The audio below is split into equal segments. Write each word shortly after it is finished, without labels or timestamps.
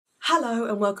Hello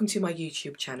and welcome to my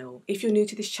YouTube channel. If you're new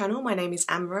to this channel, my name is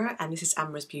Amra and this is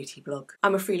Amra's Beauty Blog.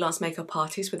 I'm a freelance makeup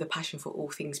artist with a passion for all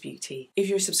things beauty. If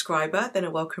you're a subscriber, then a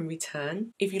welcome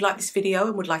return. If you like this video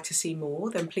and would like to see more,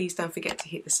 then please don't forget to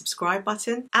hit the subscribe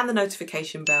button and the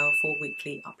notification bell for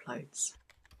weekly uploads.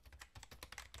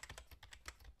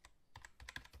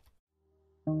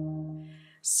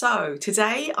 So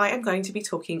today I am going to be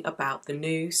talking about the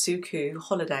new SUQQU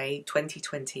Holiday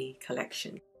 2020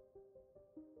 collection.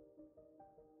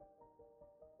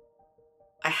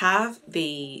 I have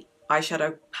the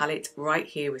eyeshadow palette right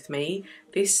here with me.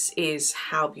 This is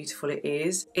how beautiful it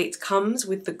is. It comes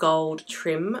with the gold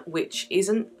trim, which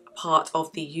isn't part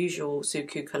of the usual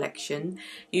SUQQU collection.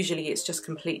 Usually it's just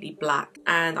completely black,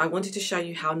 and I wanted to show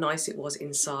you how nice it was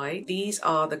inside. These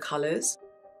are the colours.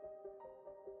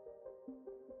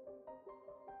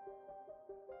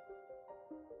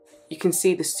 You can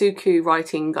see the SUQQU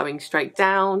writing going straight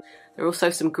down. There are also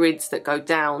some grids that go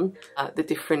down the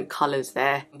different colours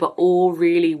there, but all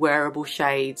really wearable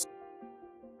shades.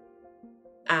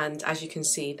 And as you can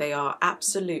see, they are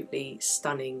absolutely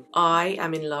stunning. I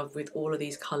am in love with all of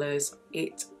these colours.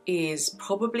 It is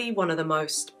probably one of the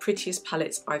most prettiest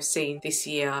palettes I've seen this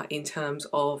year in terms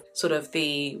of sort of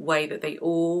the way that they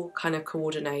all kind of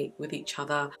coordinate with each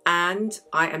other. And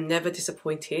I am never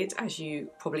disappointed, as you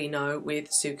probably know, with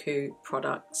SUQQU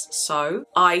products. So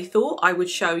I thought I would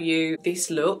show you this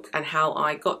look and how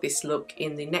I got this look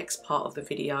in the next part of the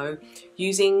video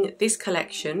using this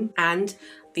collection and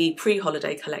the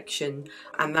pre-holiday collection,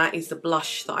 and that is the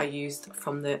blush that I used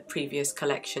from the previous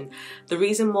collection. The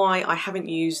reason why I haven't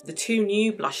used the two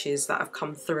new blushes that have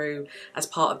come through as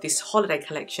part of this holiday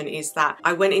collection is that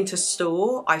I went into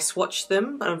store, I swatched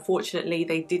them, but unfortunately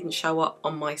they didn't show up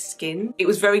on my skin. It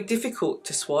was very difficult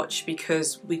to swatch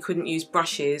because we couldn't use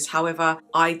brushes. However,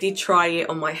 I did try it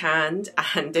on my hand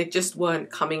and they just weren't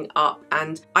coming up,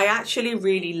 and I actually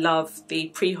really love the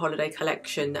pre-holiday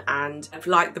collection, and I've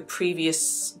liked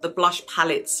the blush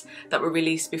palettes that were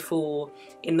released before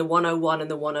in the 101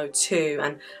 and the 102,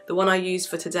 and the one I used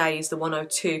for today is the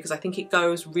 102 because I think it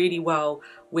goes really well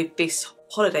with this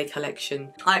holiday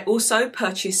collection. I also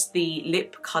purchased the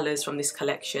lip colours from this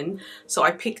collection, so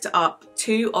I picked up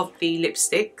two of the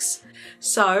lipsticks.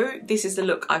 So this is the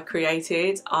look I've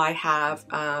created. I have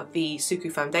the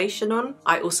SUQQU foundation on,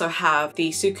 I also have the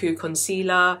SUQQU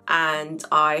concealer, and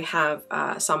I have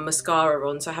some mascara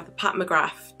on. So I have the Pat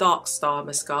McGrath Dark Star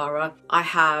mascara, I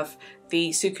have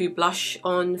the SUQQU blush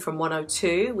on from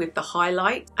 102 with the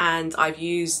highlight, and I've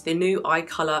used the new eye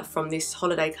colour from this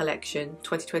holiday collection,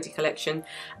 2020 collection,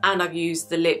 and I've used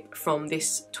the lip from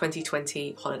this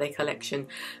 2020 holiday collection.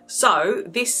 So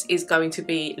this is going to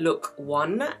be look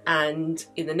one, and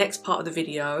in the next part of the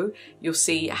video you'll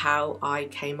see how I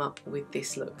came up with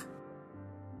this look.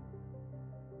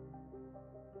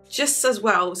 Just as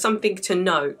well, something to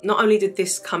note, not only did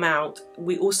this come out,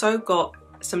 we also got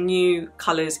some new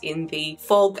colours in the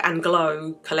Fog and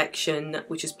Glow collection,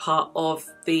 which is part of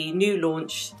the new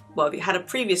launch. Well, we had a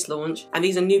previous launch, and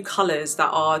these are new colours that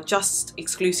are just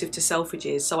exclusive to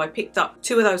Selfridges. So I picked up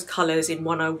two of those colours in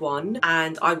 101,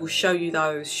 and I will show you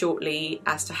those shortly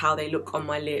as to how they look on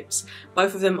my lips.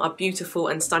 Both of them are beautiful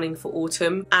and stunning for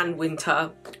autumn and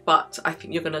winter, but I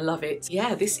think you're going to love it.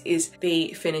 Yeah, this is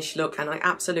the finished look and I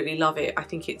absolutely love it. I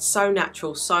think it's so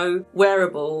natural, so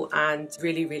wearable, and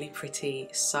really, really pretty.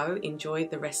 So enjoy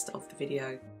the rest of the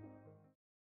video.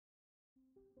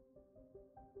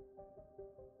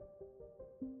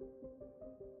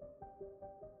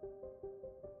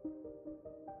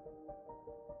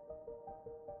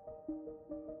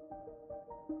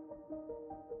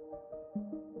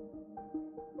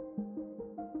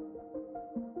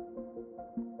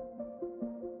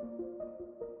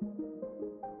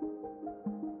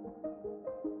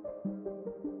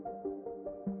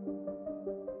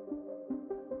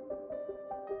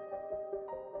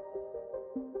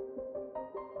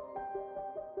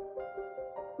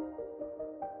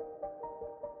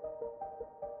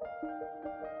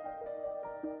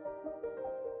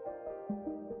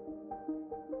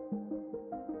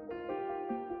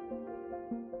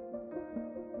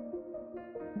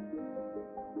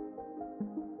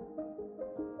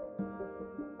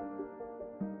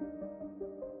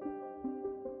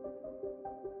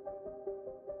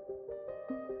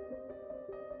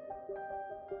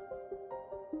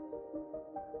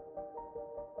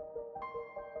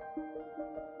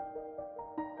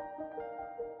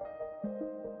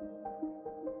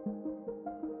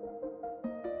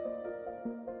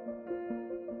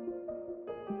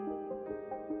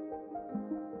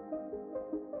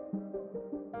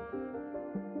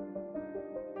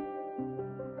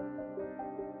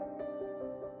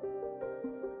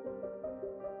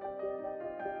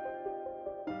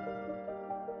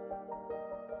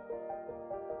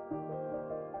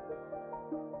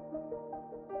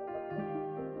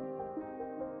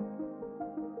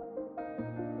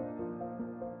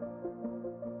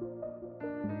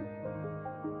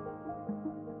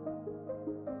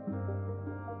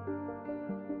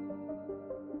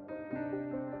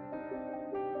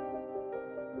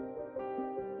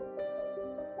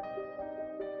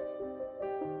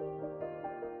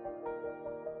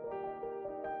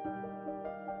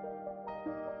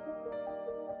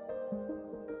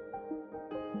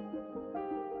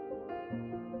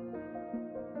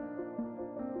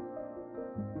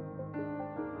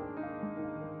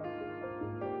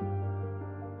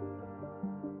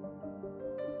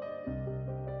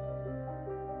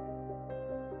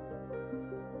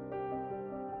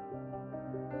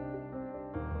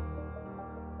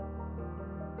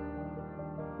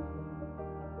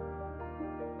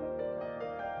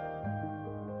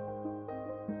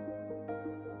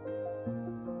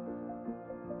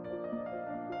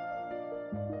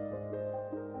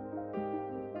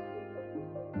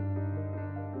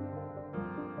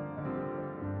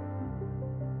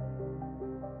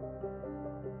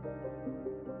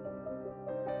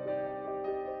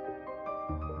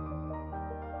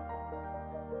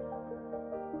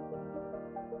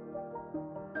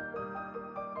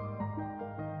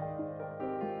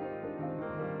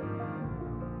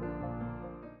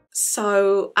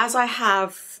 So as I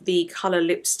have the colour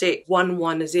lipstick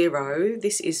 110,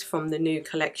 this is from the new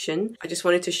collection. I just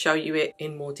wanted to show you it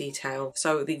in more detail.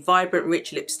 So the Vibrant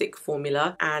Rich Lipstick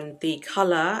formula, and the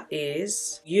colour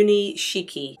is Uni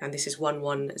Shiki, and this is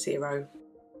 110.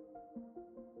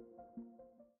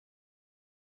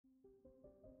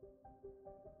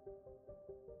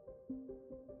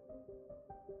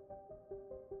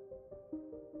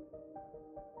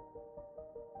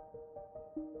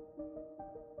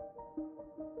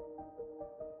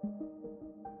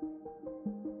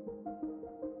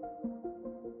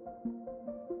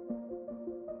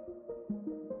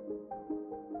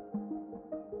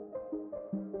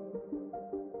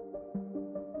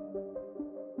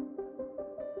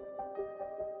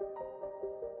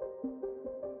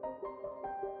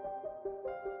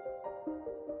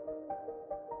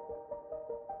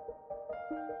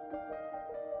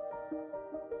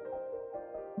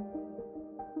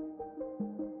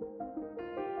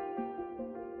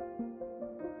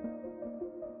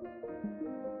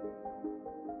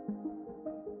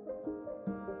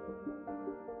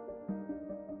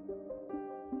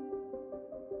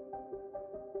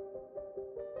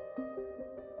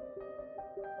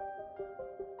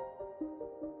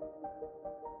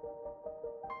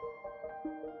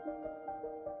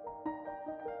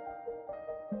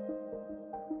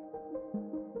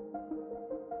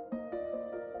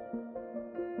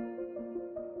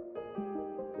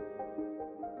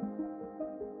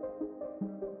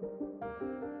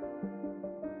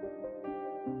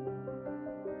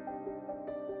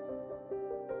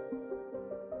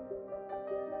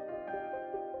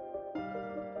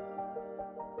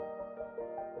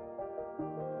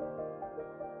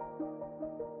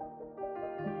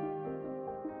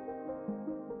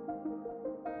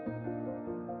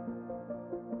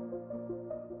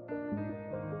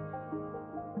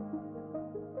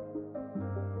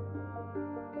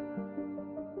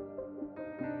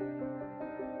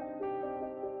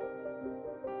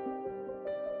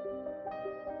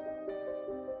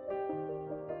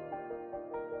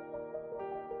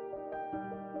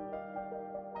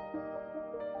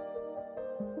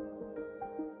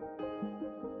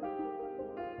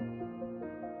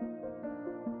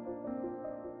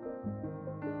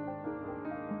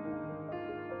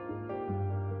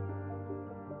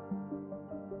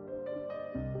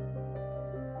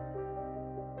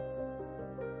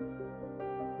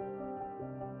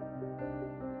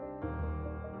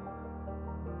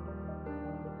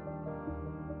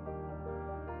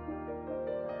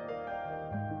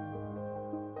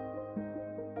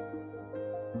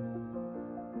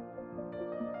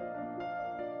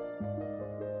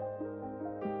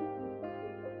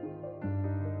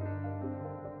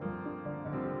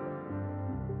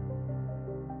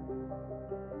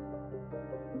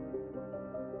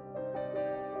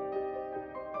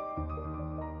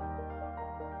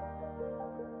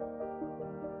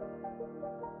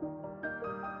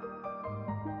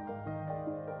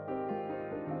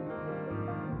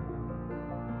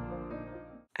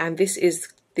 And this is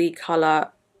the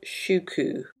colour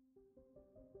SUQQU.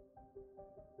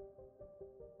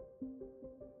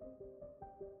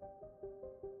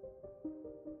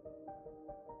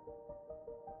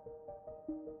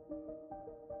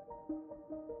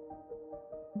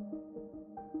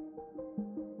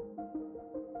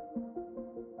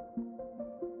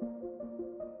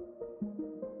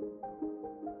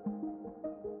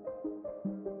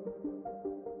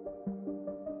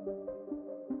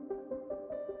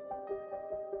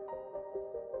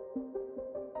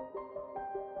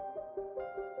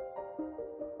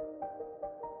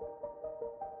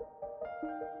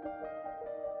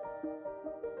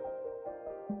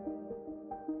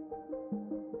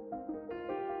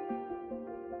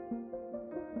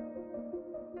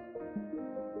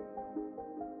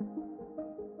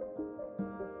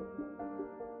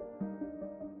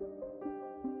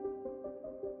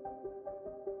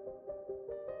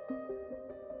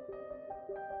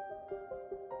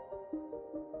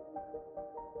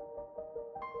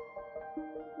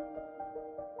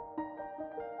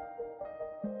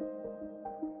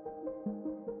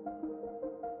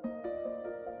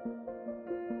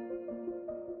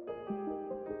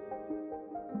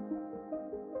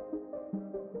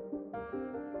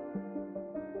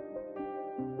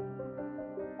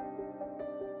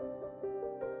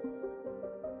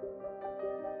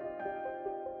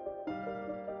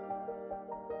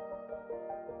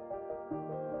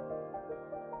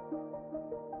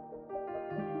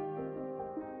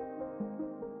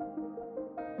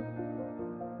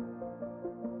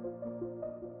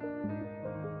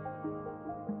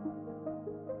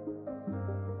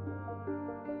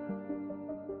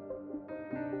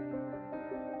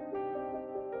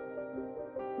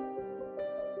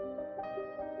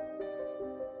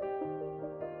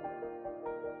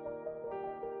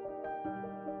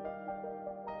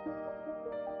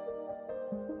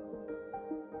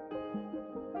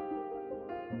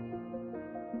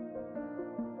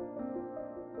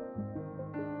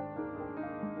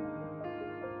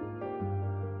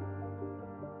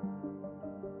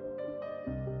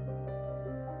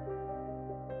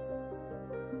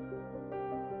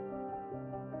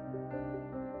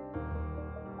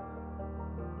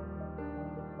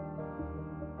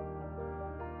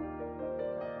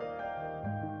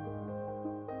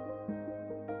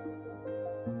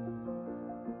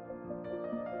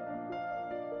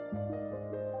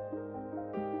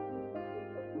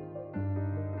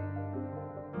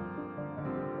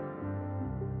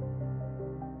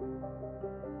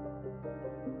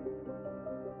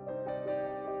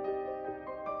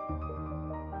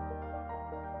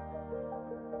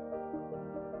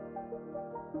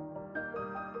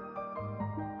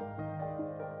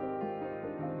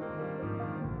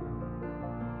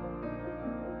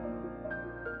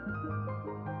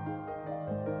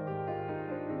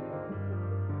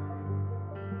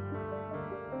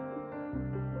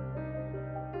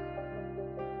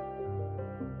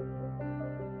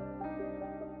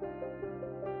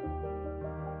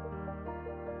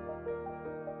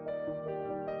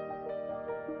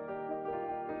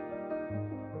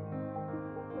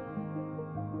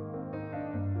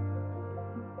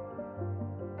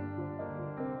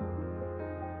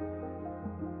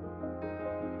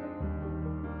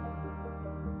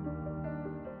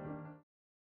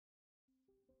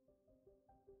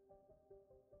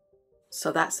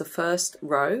 So that's the first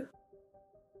row.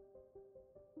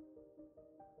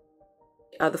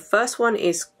 The first one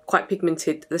is quite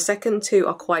pigmented, the second two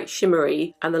are quite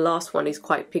shimmery, and the last one is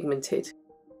quite pigmented.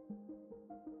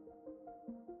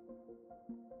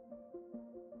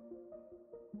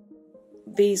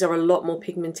 These are a lot more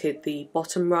pigmented, the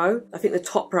bottom row. I think the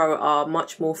top row are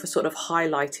much more for sort of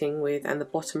highlighting with, and the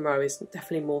bottom row is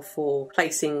definitely more for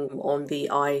placing on the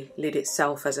eyelid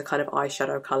itself as a kind of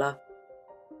eyeshadow colour.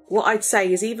 What I'd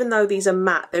say is, even though these are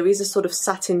matte, there is a sort of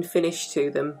satin finish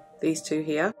to them, these two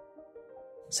here.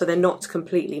 So they're not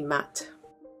completely matte.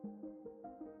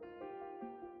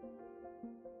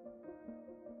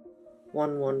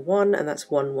 One, one, one, and that's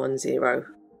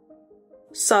 110.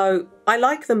 So I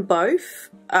like them both,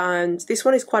 and this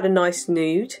one is quite a nice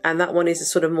nude, and that one is a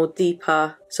sort of more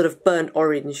deeper, sort of burnt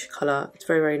orange colour. It's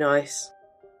very, very nice.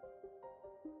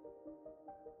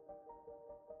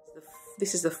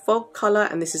 This is the fog colour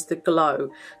and this is the glow.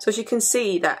 So as you can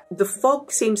see that the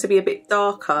fog seems to be a bit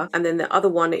darker, and then the other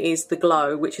one is the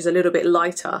glow, which is a little bit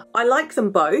lighter. I like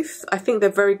them both. I think they're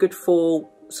very good for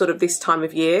sort of this time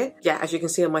of year. Yeah, as you can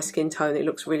see on my skin tone, it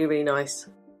looks really, really nice.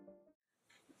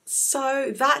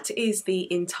 So that is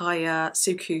the entire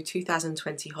Suqqu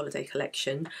 2020 holiday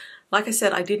collection. Like I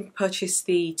said, I didn't purchase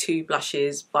the two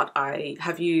blushes, but I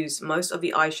have used most of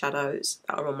the eyeshadows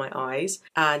that are on my eyes,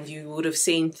 and you would have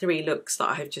seen 3 looks that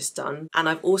I have just done. And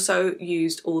I've also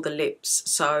used all the lips,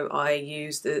 so I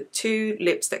used the 2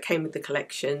 lips that came with the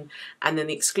collection, and then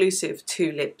the exclusive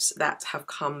 2 lips that have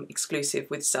come exclusive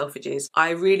with Selfridges.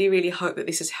 I really, really hope that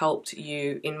this has helped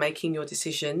you in making your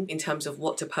decision in terms of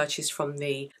what to purchase from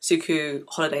the Suqqu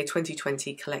Holiday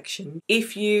 2020 collection.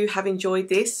 If you have enjoyed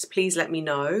this, please let me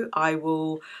know. I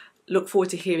will look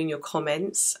forward to hearing your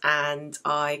comments, and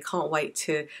I can't wait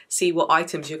to see what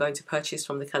items you're going to purchase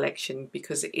from the collection,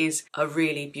 because it is a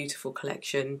really beautiful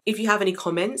collection. If you have any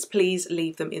comments, please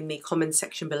leave them in the comment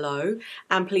section below,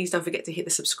 and please don't forget to hit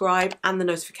the subscribe and the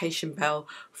notification bell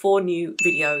for new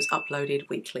videos uploaded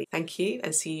weekly. Thank you,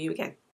 and see you again.